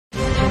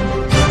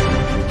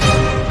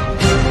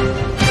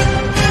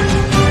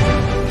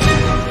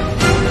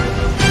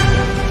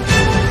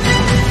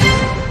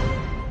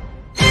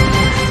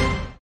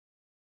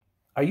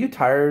Are you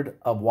tired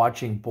of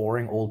watching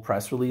boring old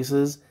press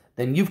releases?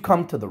 Then you've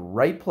come to the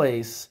right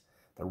place,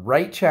 the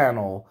right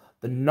channel,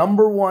 the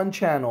 #1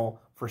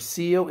 channel for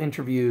CEO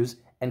interviews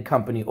and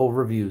company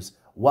overviews.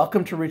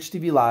 Welcome to Rich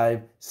TV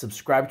Live.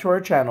 Subscribe to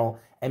our channel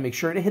and make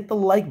sure to hit the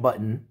like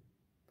button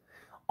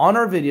on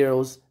our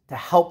videos to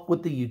help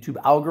with the YouTube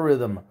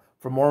algorithm.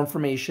 For more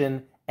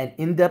information and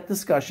in-depth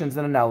discussions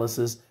and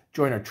analysis,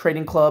 join our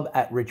trading club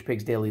at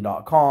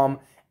richpigsdaily.com.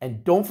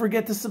 And don't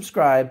forget to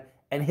subscribe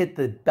and hit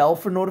the bell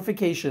for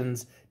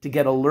notifications to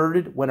get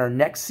alerted when our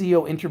next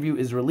CEO interview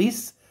is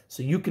released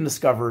so you can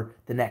discover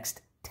the next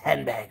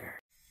 10 baggers.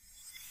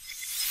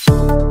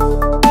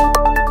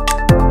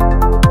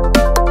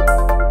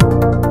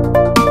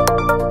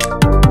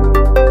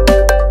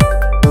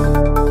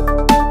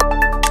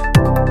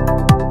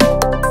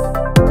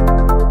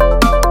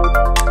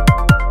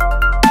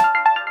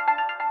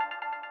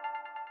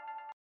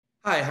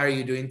 Hi, how are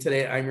you doing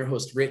today? I'm your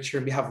host, Rich, here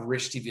on behalf of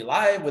Rich TV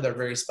Live with our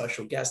very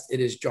special guest. It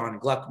is John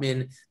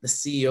Gluckman, the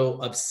CEO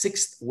of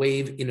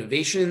SIXWF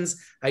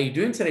Innovations. How are you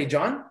doing today,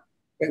 John?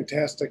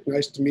 Fantastic.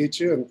 Nice to meet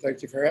you, and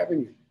thank you for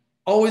having me.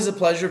 Always a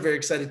pleasure. Very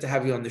excited to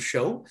have you on the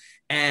show.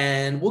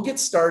 And we'll get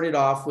started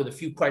off with a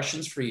few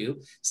questions for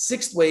you.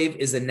 SIXWF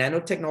is a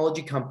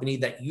nanotechnology company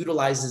that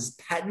utilizes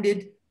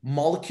patented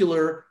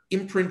molecular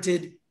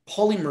imprinted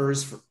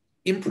polymers for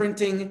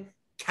imprinting,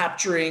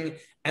 capturing,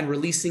 and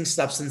releasing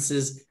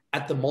substances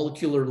at the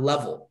molecular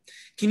level.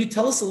 Can you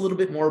tell us a little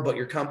bit more about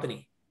your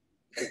company?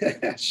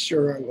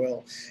 Sure, I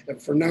will.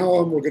 And for now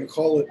on, we're going to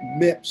call it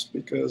MIPS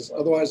because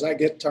otherwise I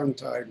get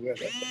tongue-tied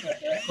with it.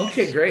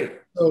 Okay, great.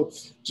 So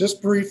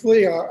just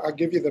briefly, I'll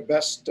give you the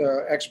best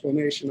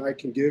explanation I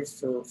can give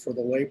for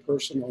the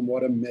layperson on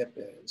what a MIP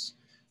is.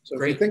 So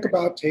Great. If you think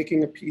about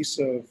taking a piece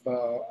of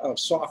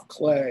soft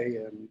clay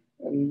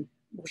and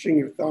pushing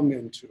your thumb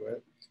into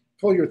it,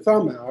 pull your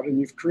thumb out, and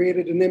you've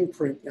created an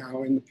imprint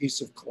now in the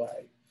piece of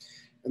clay.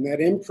 And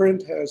that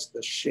imprint has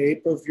the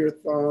shape of your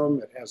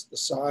thumb, it has the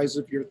size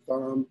of your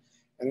thumb,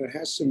 and it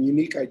has some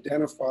unique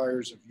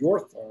identifiers of your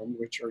thumb,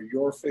 which are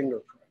your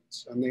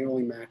fingerprints, and they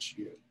only match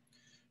you.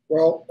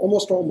 Well,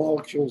 almost all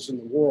molecules in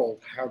the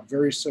world have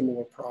very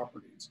similar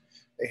properties.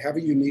 They have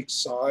a unique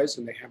size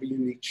and they have a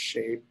unique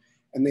shape,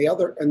 and they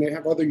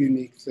have other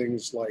unique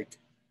things like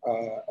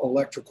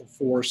electrical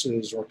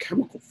forces or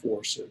chemical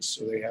forces.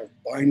 So they have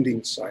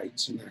binding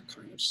sites and that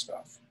kind of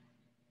stuff.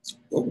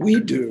 What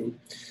we do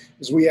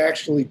is we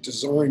actually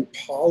design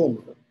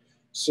polymer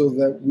so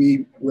that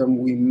when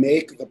we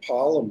make the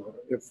polymer,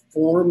 it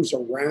forms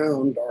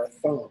around our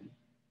thumb.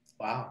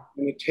 Wow.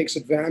 And it takes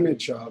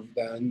advantage of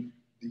then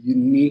the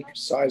unique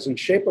size and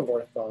shape of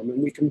our thumb.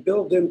 And we can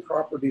build in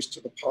properties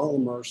to the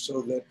polymer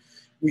so that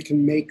we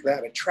can make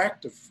that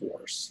attractive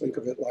force. Think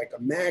of it like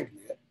a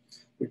magnet.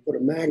 We put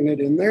a magnet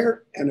in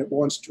there and it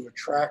wants to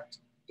attract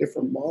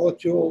different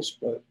molecules,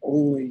 but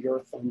only your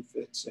thumb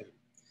fits in.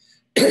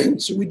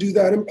 So we do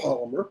that in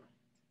polymer.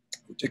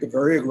 We take a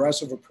very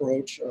aggressive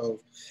approach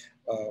of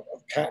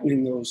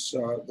patenting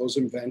those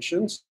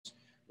inventions.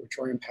 We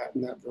try and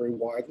patent that very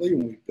widely,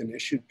 and we've been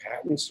issued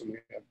patents, and we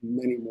have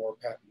many more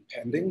patent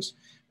pendings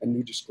and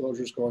new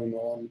disclosures going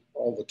on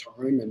all the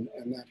time, and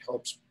that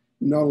helps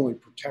not only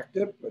protect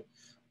it, but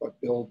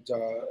build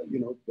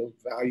build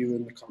value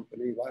in the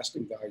company,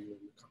 lasting value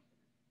in the company.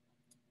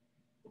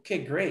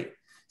 Okay, great.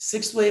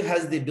 SIXWF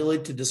has the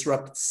ability to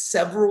disrupt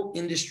several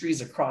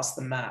industries across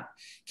the map.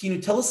 Can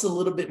you tell us a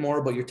little bit more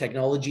about your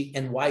technology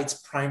and why it's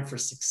primed for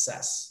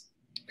success?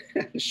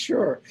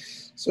 Sure.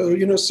 So,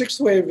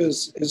 SIXWF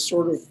is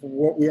sort of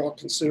what we all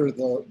consider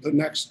the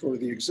next or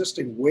the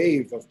existing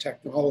wave of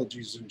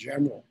technologies in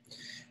general.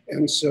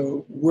 And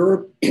so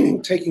we're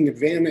taking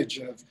advantage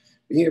of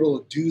being able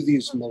to do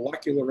these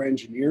molecular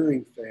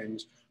engineering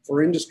things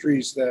for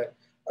industries that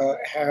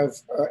have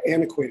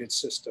antiquated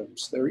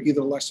systems. They're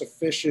either less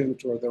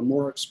efficient or they're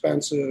more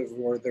expensive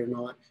or they're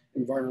not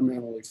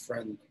environmentally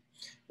friendly.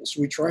 And so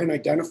we try and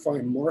identify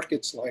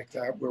markets like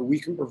that where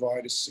we can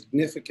provide a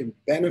significant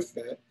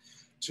benefit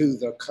to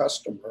the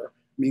customer,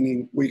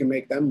 meaning we can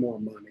make them more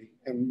money.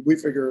 And we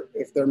figure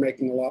if they're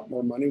making a lot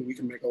more money, we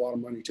can make a lot of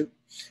money too.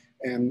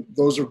 And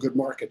those are good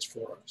markets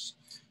for us.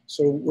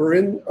 So we're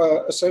in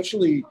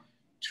essentially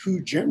two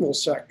general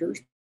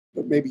sectors,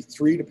 but maybe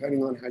three,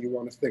 depending on how you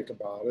want to think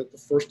about it. The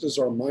first is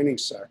our mining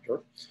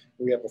sector.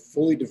 We have a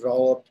fully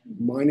developed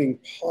mining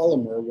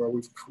polymer where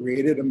we've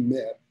created a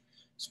MIP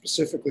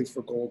specifically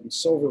for gold and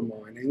silver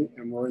mining,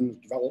 and we're in the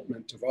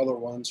development of other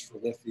ones for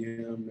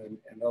lithium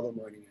and other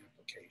mining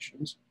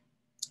applications.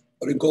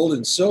 But in gold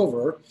and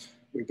silver,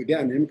 we've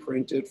again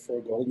imprinted for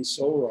gold and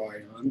silver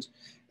ions,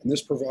 and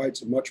this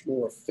provides a much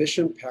more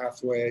efficient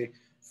pathway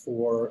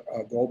for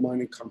a gold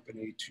mining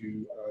company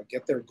to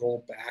get their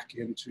gold back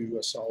into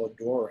a solid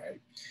doré.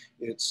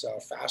 It's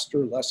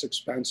faster, less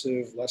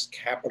expensive, less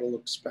capital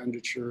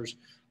expenditures,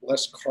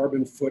 less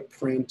carbon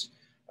footprint,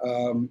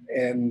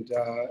 and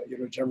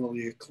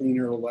generally a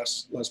cleaner,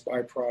 less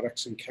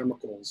byproducts and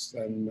chemicals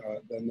than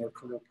their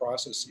current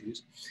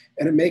processes.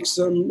 And it makes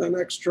them an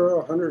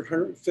extra $100,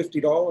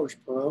 $150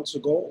 per ounce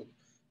of gold.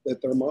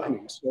 that they're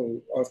mining.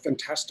 So a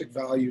fantastic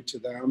value to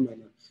them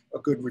and a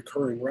good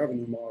recurring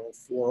revenue model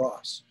for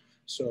us.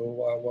 So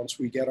once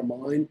we get a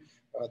mine,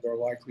 they're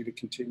likely to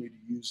continue to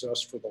use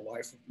us for the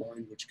life of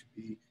mine, which could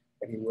be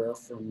anywhere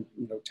from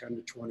 10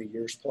 to 20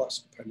 years plus,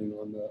 depending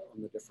on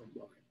the different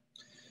mine.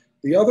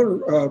 The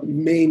other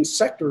main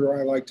sector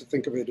I like to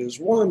think of it as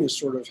one is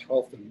sort of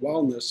health and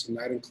wellness, and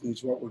that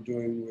includes what we're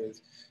doing with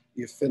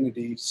the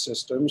Affinity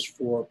systems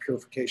for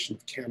purification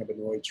of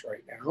cannabinoids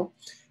right now,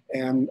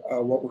 and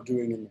what we're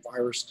doing in the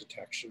virus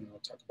detection. I'll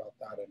talk about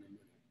that in a minute.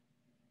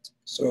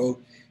 So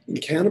in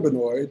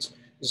cannabinoids,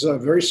 it's a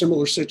very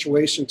similar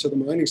situation to the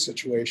mining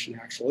situation,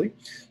 actually.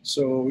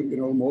 So,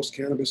 most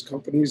cannabis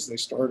companies, they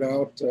start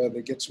out,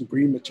 they get some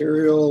green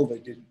material, they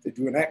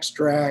do an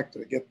extract,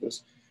 they get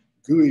this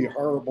gooey,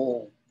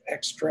 horrible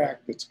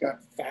extract that's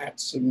got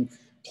fats and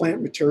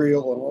plant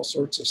material and all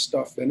sorts of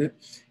stuff in it.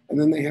 And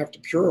then they have to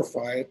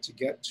purify it to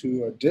get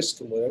to a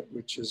distillate,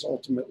 which is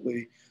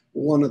ultimately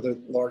one of the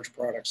large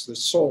products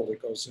that's sold.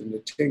 It goes into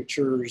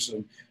tinctures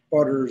and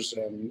butters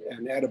and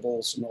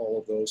edibles and all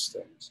of those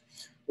things.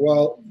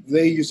 Well,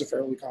 they use a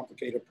fairly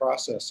complicated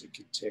process. It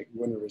could take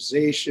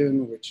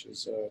winterization, which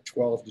is a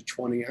 12 to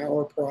 20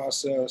 hour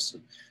process,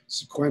 and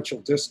sequential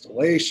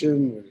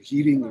distillation with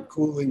heating and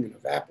cooling and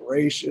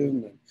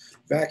evaporation and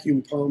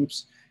vacuum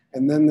pumps,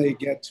 and then they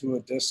get to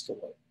a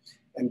distillate.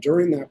 And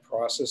during that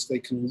process, they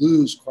can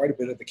lose quite a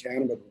bit of the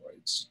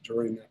cannabinoids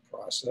during that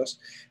process,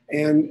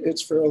 and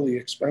it's fairly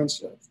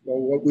expensive. Well,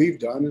 what we've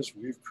done is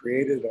we've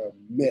created a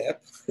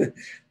MIP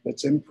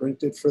that's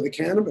imprinted for the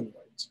cannabinoids.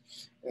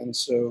 And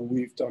so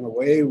we've done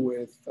away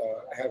with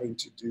having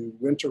to do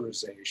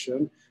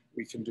winterization.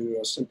 We can do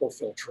a simple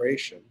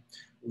filtration.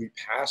 We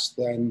pass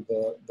then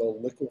the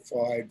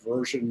liquefied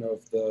version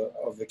of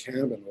the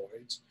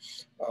cannabinoids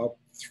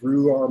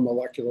through our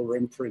molecular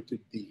imprinted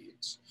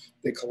beads.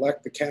 They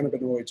collect the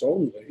cannabinoids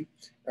only.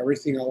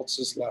 Everything else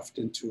is left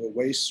into a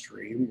waste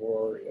stream,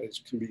 or it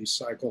can be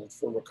cycled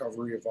for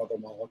recovery of other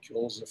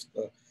molecules if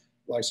the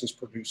licensed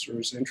producer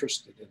is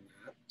interested in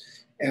that.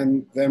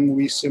 And then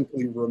we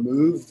simply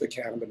remove the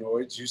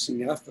cannabinoids using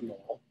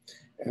ethanol,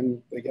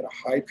 and they get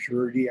a high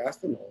purity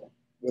ethanol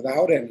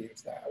without any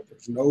of that.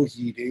 There's no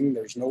heating,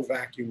 there's no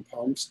vacuum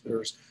pumps,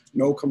 there's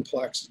no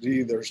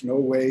complexity, there's no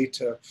way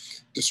to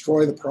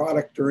destroy the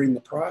product during the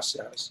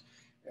process.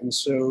 And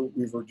so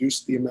we've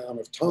reduced the amount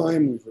of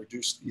time, we've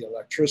reduced the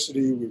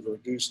electricity, we've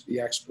reduced the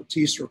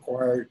expertise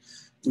required.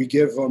 We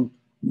give them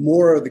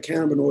more of the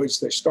cannabinoids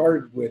they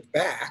started with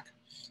back,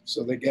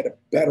 so they get a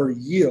better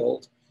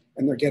yield,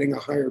 and they're getting a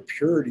higher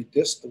purity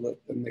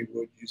distillate than they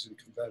would using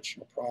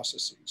conventional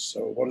processes.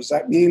 So what does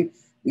that mean?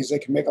 It means they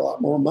can make a lot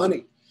more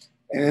money.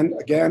 And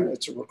again,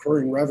 it's a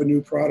recurring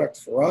revenue product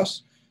for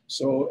us.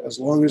 So as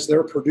long as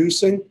they're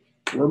producing,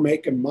 we're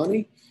making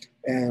money.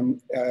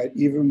 And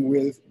even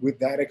with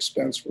that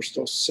expense, we're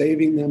still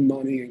saving them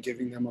money and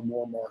giving them a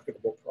more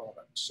marketable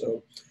product.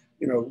 So,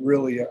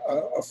 really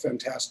a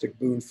fantastic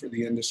boon for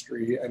the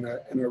industry, and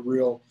a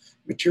real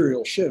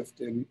material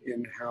shift in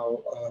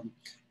how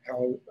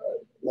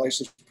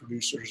licensed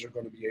producers are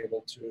going to be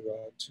able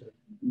to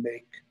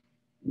make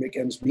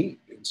ends meet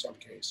in some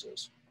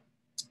cases.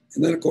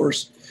 And then, of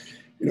course,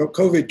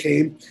 COVID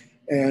came,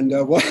 and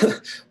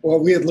while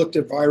we had looked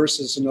at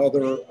viruses and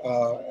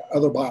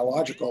other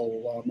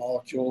biological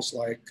molecules,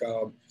 like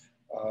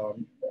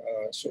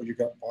so you've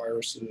got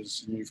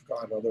viruses and you've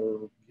got other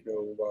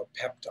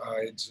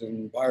peptides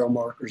and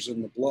biomarkers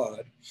in the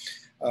blood.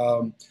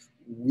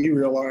 We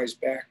realized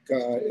back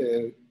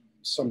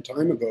some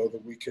time ago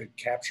that we could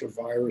capture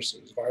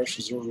viruses.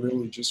 Viruses are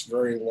really just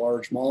very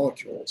large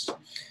molecules.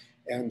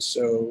 And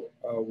so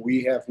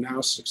we have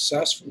now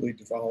successfully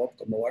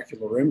developed a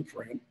molecular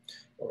imprint,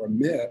 or a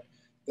MIP,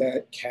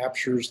 that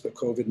captures the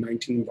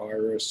COVID-19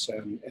 virus.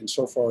 And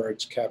so far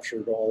it's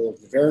captured all of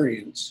the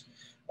variants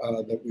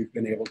that we've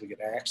been able to get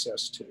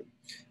access to.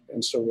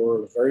 And so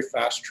we're a very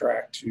fast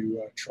track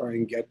to try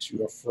and get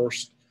to a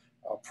first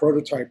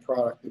prototype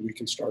product that we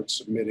can start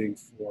submitting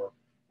for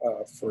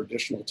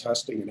additional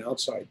testing and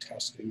outside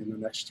testing in the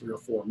next 3 or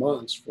 4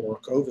 months for a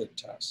COVID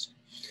test.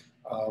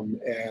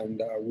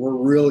 And we're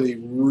really,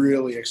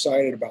 really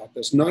excited about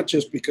this, not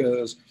just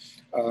because,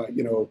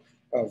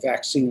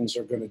 vaccines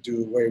are going to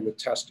do away with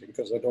testing,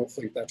 because I don't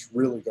think that's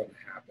really going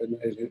to happen.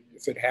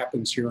 If it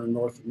happens here in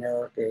North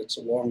America, it's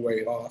a long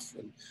way off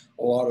in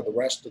a lot of the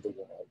rest of the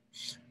world.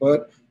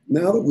 But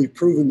now that we've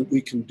proven that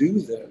we can do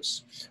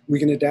this, we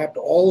can adapt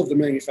all of the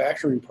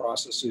manufacturing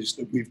processes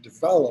that we've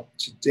developed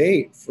to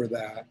date for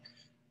that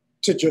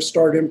to just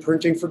start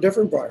imprinting for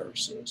different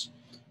viruses.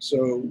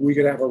 So we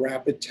could have a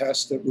rapid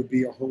test that would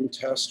be a home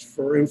test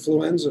for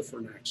influenza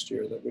for next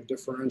year that would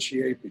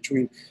differentiate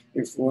between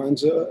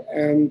influenza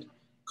and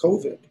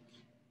COVID.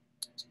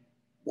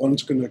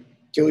 One's going to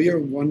kill you,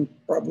 one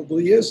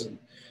probably isn't.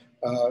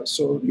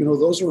 So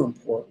those are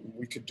important.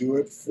 We could do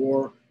it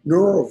for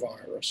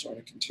neurovirus on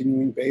a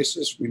continuing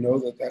basis. We know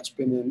that that's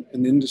been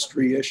an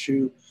industry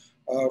issue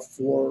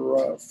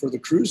for the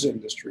cruise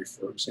industry,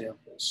 for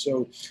example.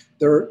 So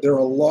there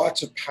are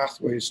lots of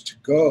pathways to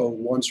go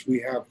once we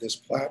have this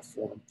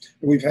platform.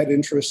 And we've had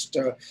interest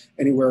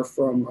anywhere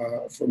from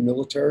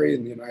military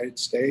in the United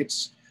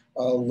States,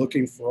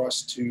 looking for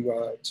us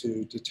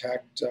to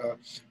detect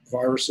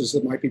viruses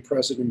that might be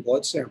present in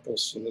blood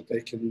samples so that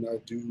they can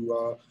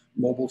do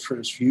mobile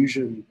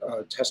transfusion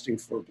testing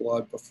for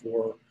blood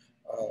before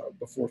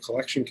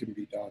collection can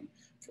be done,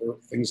 for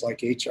things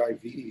like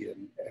HIV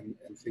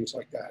and things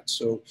like that.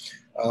 So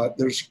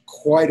there's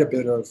quite a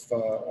bit of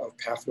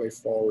pathway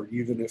forward,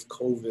 even if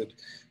COVID,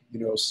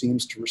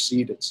 seems to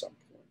recede at some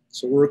point.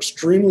 So we're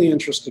extremely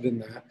interested in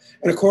that.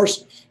 And of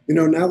course,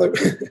 now that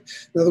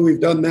now that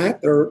we've done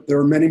that, there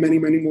are many, many,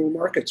 many more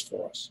markets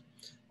for us.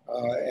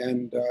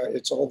 And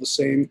it's all the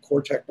same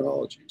core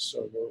technology.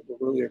 So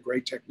we're really a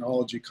great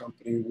technology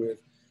company with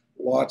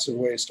lots of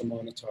ways to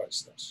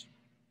monetize this.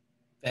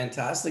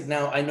 Fantastic.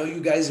 Now, I know you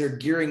guys are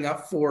gearing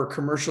up for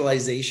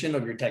commercialization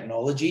of your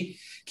technology.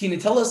 Can you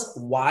tell us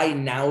why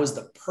now is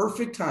the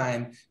perfect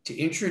time to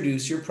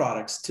introduce your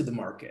products to the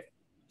market?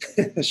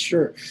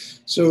 Sure.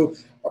 So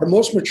our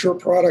most mature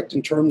product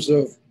in terms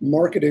of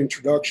market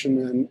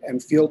introduction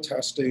and field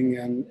testing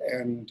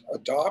and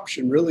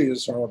adoption really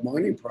is our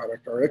mining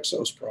product, our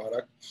Ixos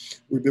product.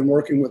 We've been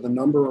working with a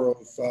number of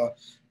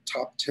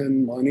top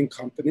 10 mining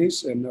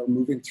companies and are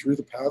moving through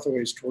the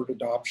pathways toward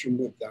adoption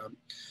with them.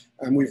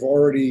 And we've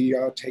already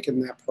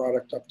taken that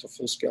product up to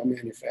full-scale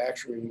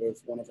manufacturing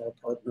with one of our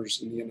partners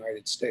in the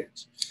United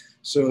States.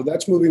 So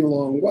that's moving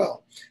along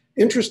well.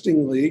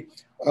 Interestingly,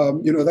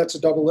 that's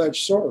a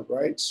double-edged sword,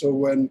 right? So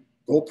when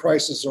gold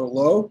prices are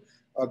low,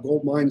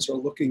 gold mines are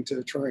looking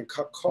to try and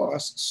cut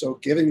costs. So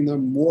giving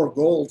them more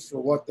gold for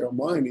what they're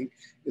mining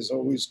is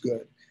always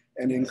good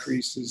and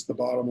increases the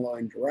bottom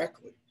line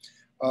directly.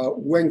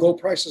 When gold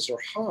prices are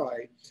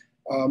high,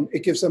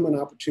 it gives them an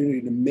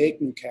opportunity to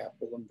make new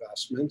capital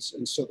investments.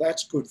 And so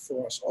that's good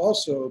for us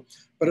also,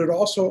 but it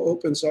also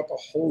opens up a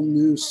whole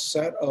new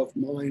set of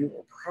mine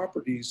or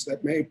properties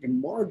that may have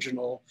been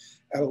marginal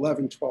at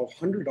 $1,100,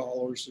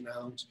 $1,200 an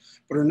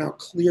ounce, but are now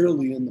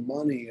clearly in the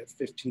money at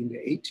 $1,500 to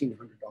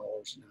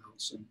 $1,800 an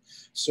ounce. And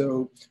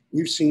so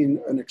we've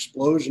seen an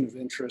explosion of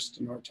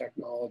interest in our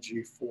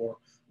technology for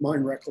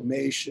mine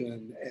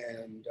reclamation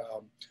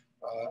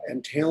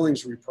and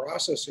tailings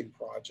reprocessing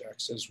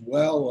projects, as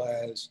well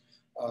as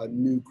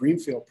new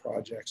greenfield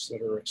projects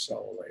that are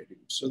accelerating.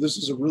 So this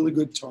is a really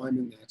good time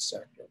in that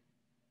sector.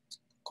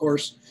 Of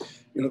course,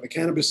 the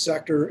cannabis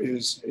sector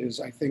is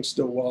I think,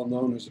 still well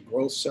known as a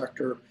growth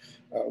sector.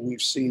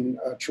 We've seen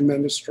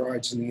tremendous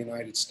strides in the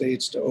United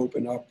States to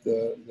open up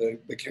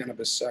the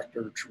cannabis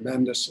sector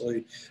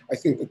tremendously. I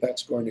think that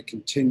that's going to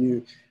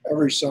continue.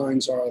 Every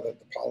signs are that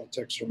the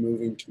politics are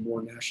moving to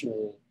more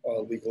national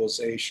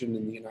legalization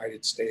in the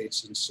United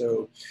States. And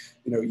so,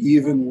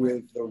 even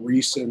with the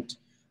recent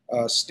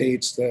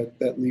states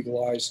that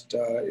legalized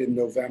in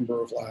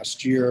November of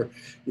last year,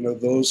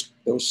 those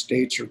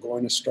states are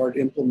going to start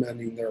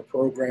implementing their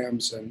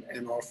programs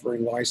and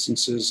offering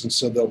licenses. And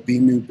so there'll be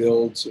new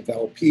builds of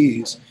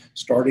LPs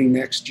starting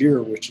next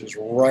year, which is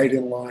right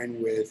in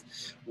line with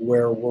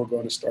where we're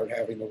going to start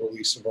having the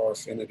release of our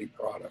Affinity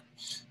product.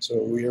 So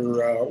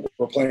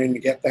we're planning to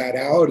get that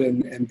out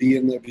and be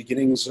in the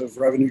beginnings of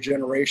revenue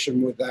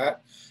generation with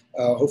that,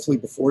 hopefully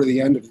before the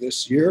end of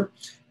this year,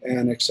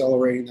 and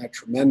accelerating that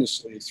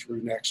tremendously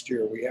through next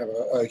year. We have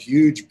a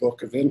huge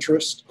book of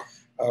interest.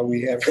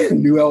 We have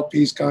new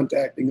LPs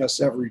contacting us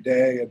every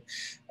day, and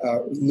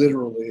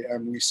literally,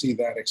 and we see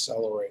that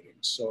accelerating.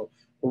 So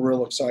we're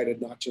real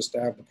excited not just to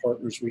have the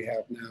partners we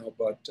have now,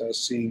 but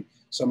seeing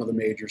some of the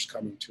majors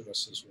coming to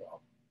us as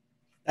well.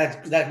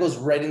 That goes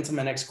right into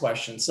my next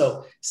question.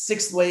 So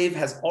SIXWF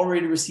has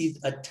already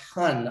received a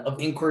ton of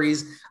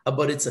inquiries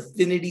about its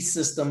Affinity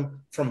System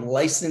from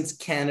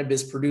licensed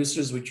cannabis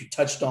producers, which you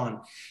touched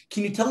on.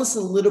 Can you tell us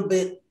a little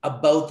bit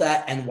about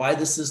that and why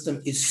the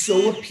system is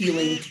so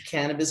appealing to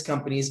cannabis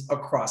companies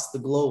across the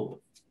globe?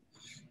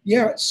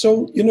 Yeah,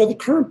 so, the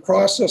current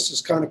process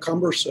is kind of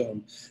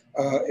cumbersome.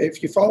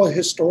 If you follow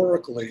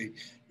historically,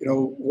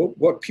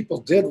 what people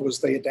did was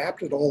they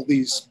adapted all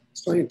these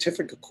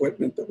scientific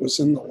equipment that was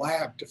in the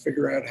lab to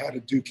figure out how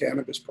to do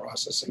cannabis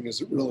processing as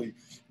it really,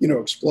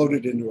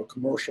 exploded into a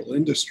commercial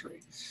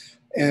industry.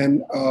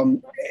 And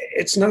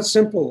it's not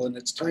simple, and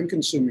it's time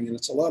consuming, and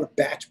it's a lot of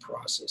batch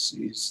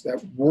processes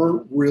that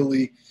weren't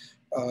really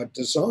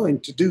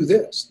designed to do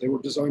this. They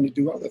were designed to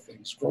do other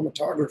things.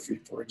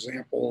 Chromatography, for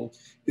example,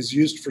 is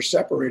used for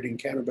separating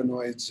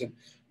cannabinoids. And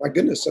my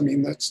goodness,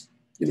 that's,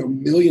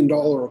 $1 million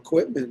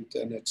equipment,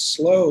 and it's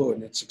slow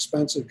and it's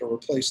expensive to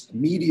replace the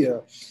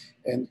media.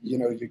 And, you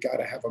got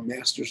to have a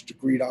master's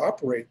degree to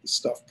operate the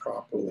stuff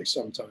properly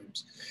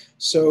sometimes.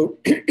 So,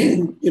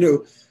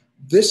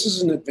 this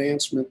is an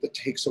advancement that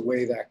takes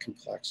away that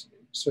complexity.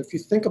 So if you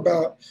think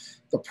about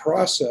the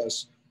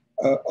process,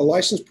 a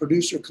licensed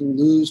producer can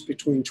lose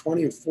between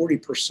 20 and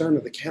 40%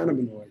 of the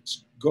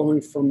cannabinoids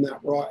going from that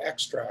raw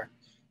extract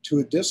to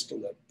a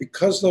distillate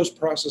because those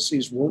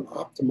processes weren't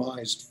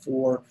optimized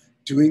for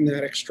doing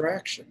that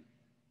extraction.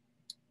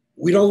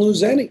 we don't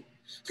lose any.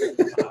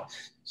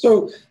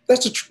 So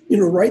that's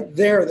right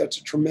there, that's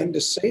a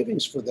tremendous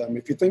savings for them.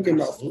 If you're thinking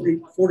about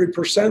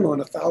 40% on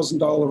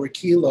 $1,000 a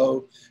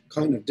kilo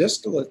kind of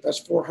distillate,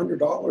 that's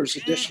 $400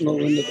 additional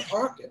into the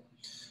pocket.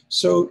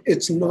 So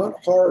it's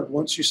not hard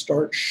once you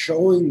start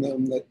showing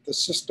them that the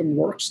system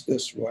works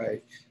this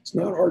way. It's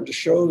not hard to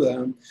show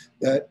them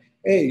that,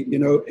 hey,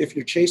 if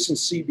you're chasing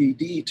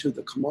CBD to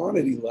the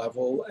commodity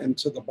level and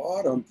to the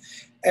bottom,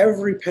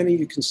 every penny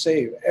you can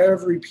save,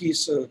 every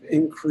piece of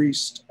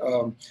increased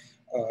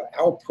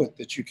output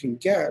that you can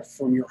get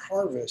from your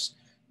harvest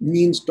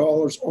means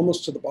dollars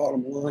almost to the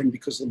bottom line,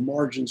 because the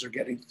margins are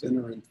getting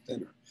thinner and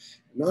thinner.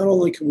 Not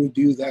only can we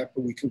do that,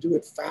 but we can do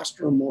it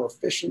faster and more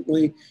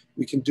efficiently.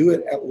 We can do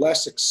it at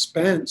less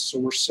expense, so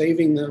we're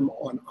saving them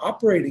on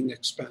operating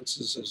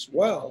expenses as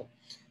well.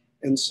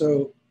 And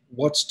so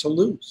what's to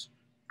lose?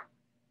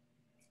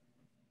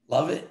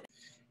 Love it.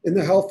 In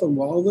the health and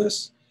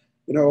wellness,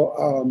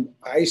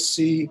 I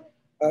see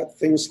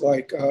things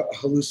like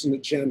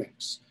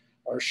hallucinogenics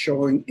are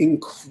showing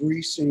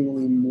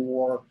increasingly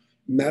more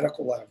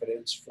medical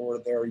evidence for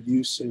their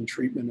use in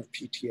treatment of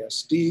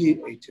PTSD,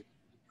 atypical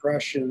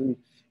depression,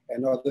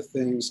 and other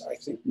things. I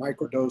think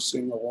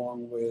microdosing,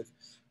 along with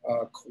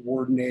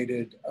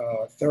coordinated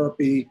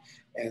therapy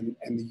and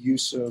the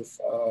use of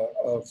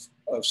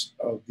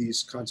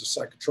these kinds of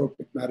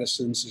psychotropic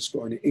medicines is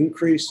going to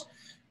increase.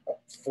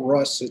 For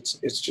us,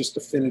 it's just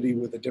Affinity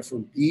with a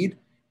different bead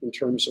in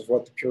terms of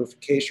what the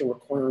purification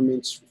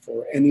requirements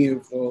for any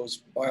of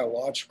those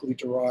biologically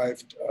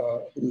derived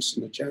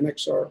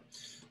hallucinogenics are.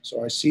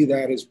 So I see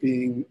that as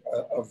being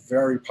a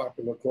very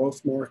popular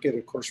growth market.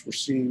 Of course, we're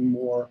seeing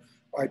more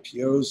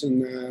IPOs in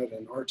that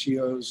and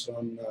RTOs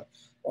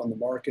on the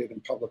market,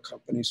 and public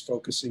companies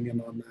focusing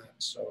in on that.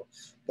 So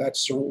that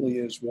certainly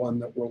is one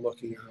that we're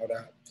looking out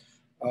at.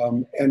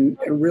 And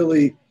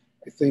really,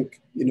 I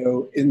think,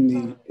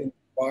 in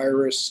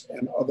virus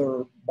and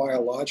other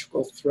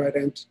biological threat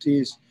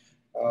entities,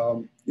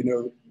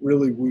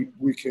 really we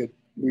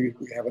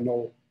have a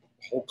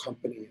whole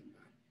company in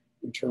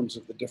that, in terms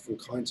of the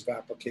different kinds of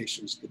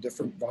applications, the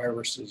different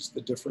viruses,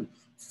 the different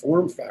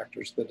form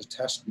factors that a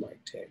test might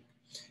take.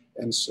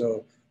 And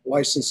so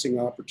licensing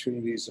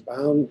opportunities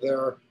abound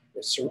there.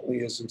 It certainly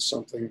isn't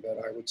something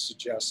that I would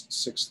suggest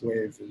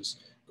SIXWF is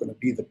going to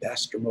be the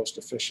best or most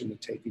efficient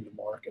at taking to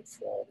market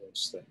for all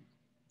those things.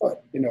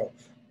 But,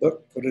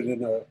 look, put it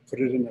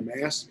in a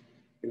mask.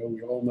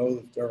 We all know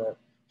that there are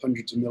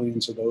hundreds of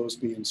millions of those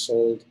being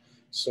sold.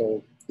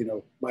 So,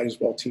 might as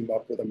well team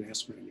up with a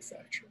mass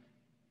manufacturer.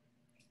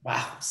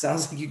 Wow.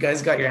 Sounds like you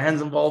guys got your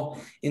hands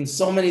involved in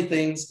so many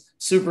things.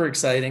 Super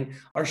exciting.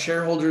 Our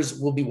shareholders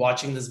will be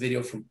watching this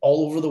video from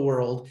all over the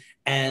world,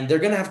 and they're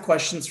going to have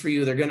questions for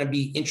you. They're going to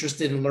be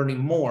interested in learning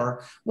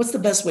more. What's the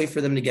best way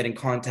for them to get in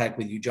contact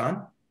with you,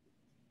 John?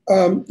 We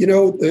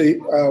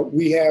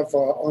have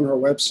on our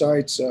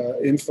websites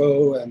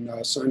info,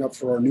 and sign up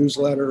for our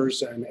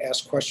newsletters and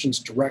ask questions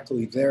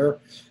directly there.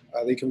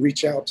 They can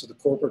reach out to the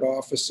corporate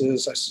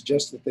offices. I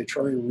suggest that they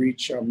try and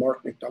reach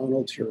Mark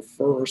McDonald here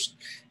first.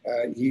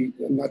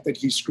 Not that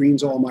he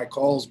screens all my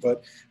calls,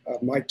 but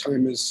my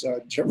time is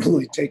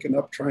generally taken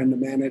up trying to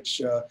manage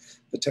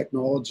the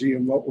technology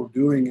and what we're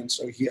doing. And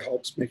so he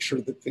helps make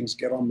sure that things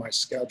get on my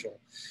schedule.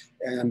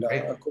 And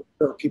of course,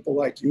 there are people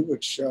like you,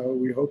 which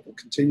we hope will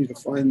continue to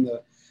find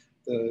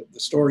the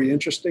story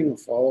interesting and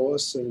follow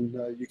us, and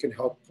you can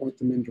help point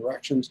them in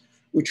directions.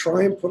 We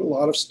try and put a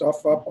lot of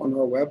stuff up on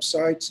our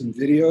websites and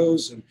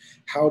videos and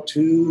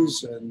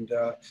how-tos and,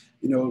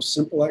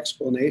 simple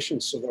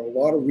explanations. So there are a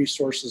lot of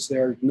resources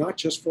there, not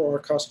just for our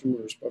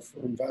customers, but for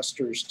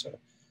investors to,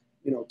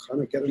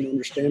 kind of get an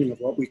understanding of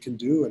what we can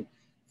do and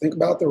think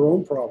about their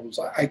own problems.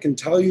 I can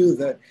tell you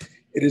that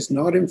it is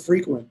not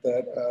infrequent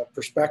that a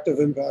prospective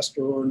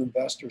investor or an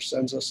investor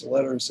sends us a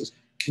letter and says,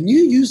 can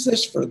you use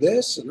this for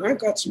this? And I've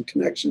got some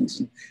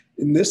connections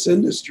in this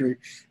industry.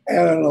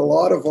 And a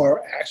lot of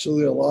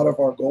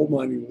our gold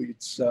mining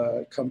leads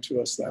come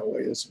to us that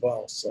way as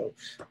well. So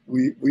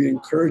we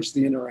encourage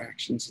the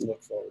interactions and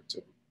look forward to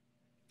them.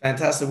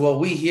 Fantastic. Well,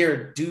 we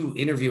here do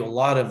interview a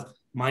lot of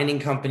mining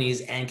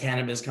companies and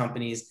cannabis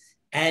companies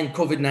and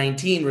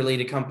COVID-19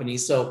 related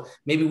companies. So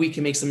maybe we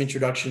can make some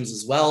introductions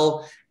as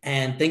well.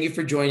 And thank you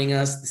for joining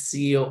us, the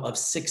CEO of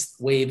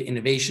SIXWF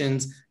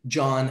Innovations,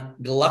 John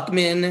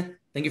Gluckman.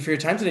 Thank you for your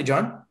time today,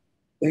 John.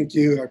 Thank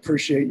you. I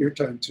appreciate your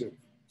time too.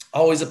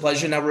 Always a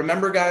pleasure. Now,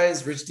 remember,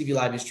 guys, Rich TV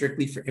Live is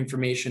strictly for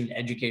information and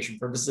education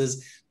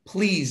purposes.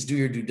 Please do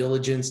your due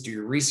diligence, do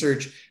your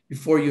research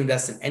before you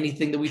invest in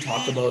anything that we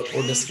talk about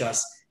or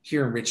discuss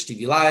here in Rich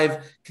TV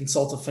Live.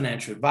 Consult a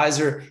financial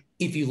advisor.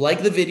 If you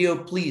like the video,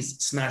 please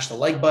smash the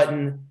like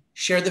button,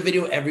 share the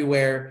video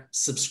everywhere,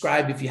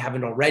 subscribe if you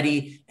haven't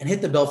already, and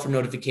hit the bell for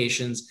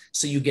notifications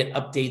so you get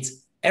updates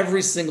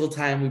every single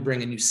time we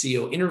bring a new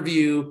CEO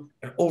interview,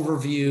 an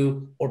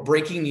overview, or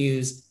breaking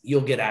news. You'll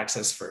get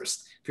access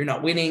first. If you're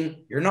not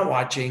winning, you're not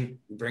watching,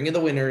 we bring in the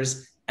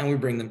winners and we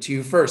bring them to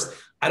you first.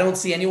 I don't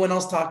see anyone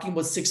else talking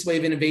about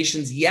SIXWF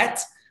Innovations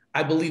yet.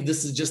 I believe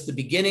this is just the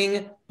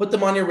beginning. Put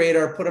them on your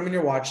radar, put them in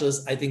your watch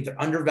list. I think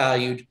they're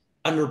undervalued,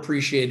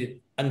 underappreciated,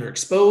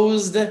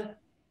 underexposed.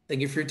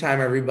 Thank you for your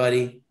time,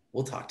 everybody.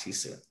 We'll talk to you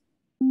soon.